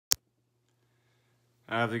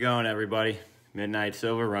How's it going, everybody? Midnight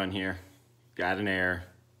Silver Run here. Got an error.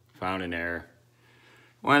 Found an error.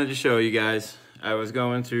 Wanted to show you guys. I was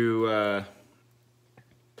going through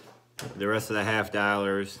the rest of the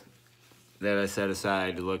 $50 that I set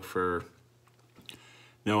aside to look for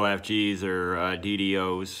no FGs or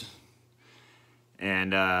DDOs.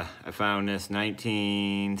 And I found this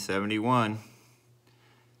 1971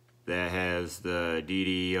 that has the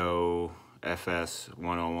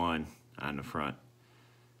DDO-FS-101 on the front.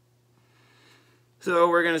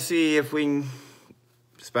 So we're gonna see if we can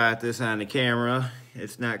spot this on the camera.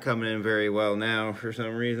 It's not coming in very well now for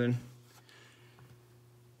some reason.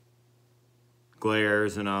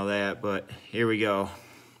 Glares and all that, but here we go.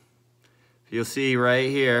 You'll see right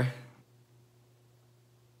here,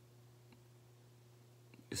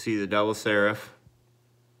 you see the double serif,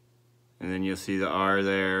 and then you'll see the R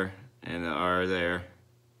there and the R there.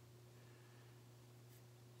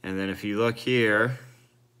 And then if you look here,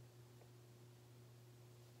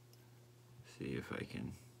 see if I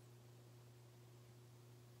can,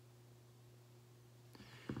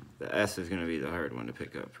 the S is going to be the hard one to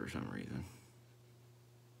pick up for some reason.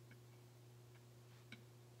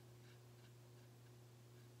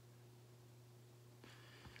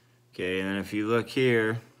 Okay, and then if you look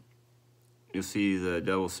here, you'll see the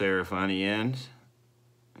double serif on the end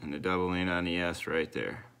and the doubling on the S right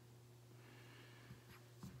there.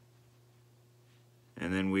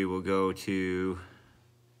 And then we will go to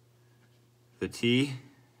the T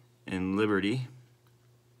in Liberty.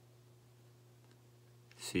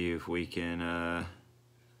 See if we can I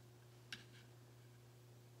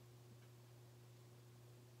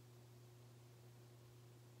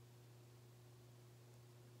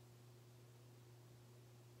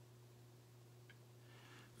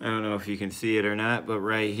don't know if you can see it or not, but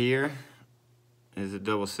right here is a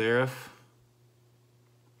double serif.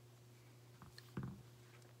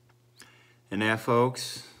 And that,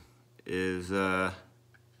 folks, is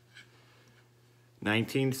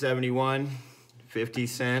 1971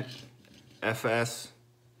 50-cent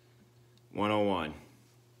FS-101,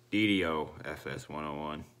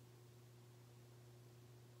 DDO-FS-101.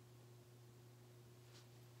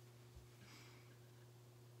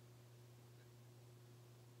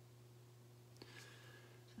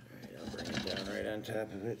 I'll bring it down right on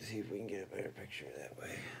top of it, see if we can get a better picture that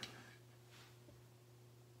way.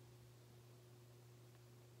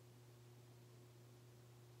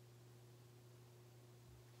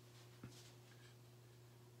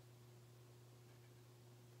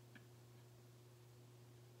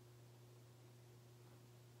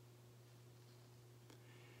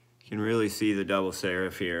 You can really see the double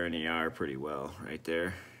serif here and the R pretty well right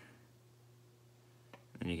there.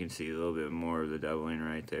 And you can see a little bit more of the doubling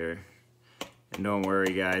right there. And don't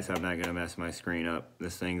worry, guys, I'm not gonna mess my screen up.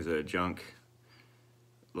 This thing's a junk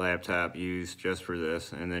laptop used just for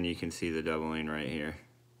this, and then you can see the doubling right here.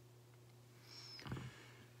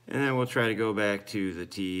 And then we'll try to go back to the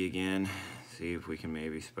T again, see if we can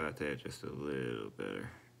maybe spot that just a little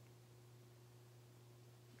better.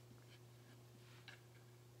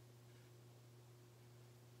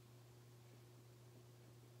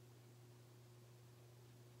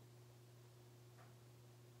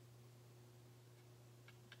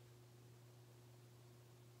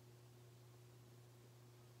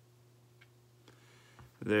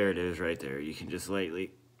 There it is right there. You can just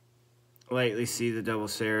lightly see the double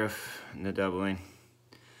serif and the doubling.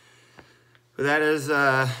 But that is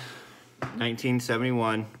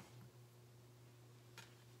 1971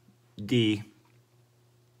 D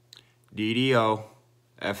DDO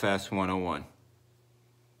FS-101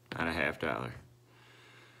 on a $50.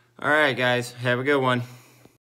 All right, guys, have a good one.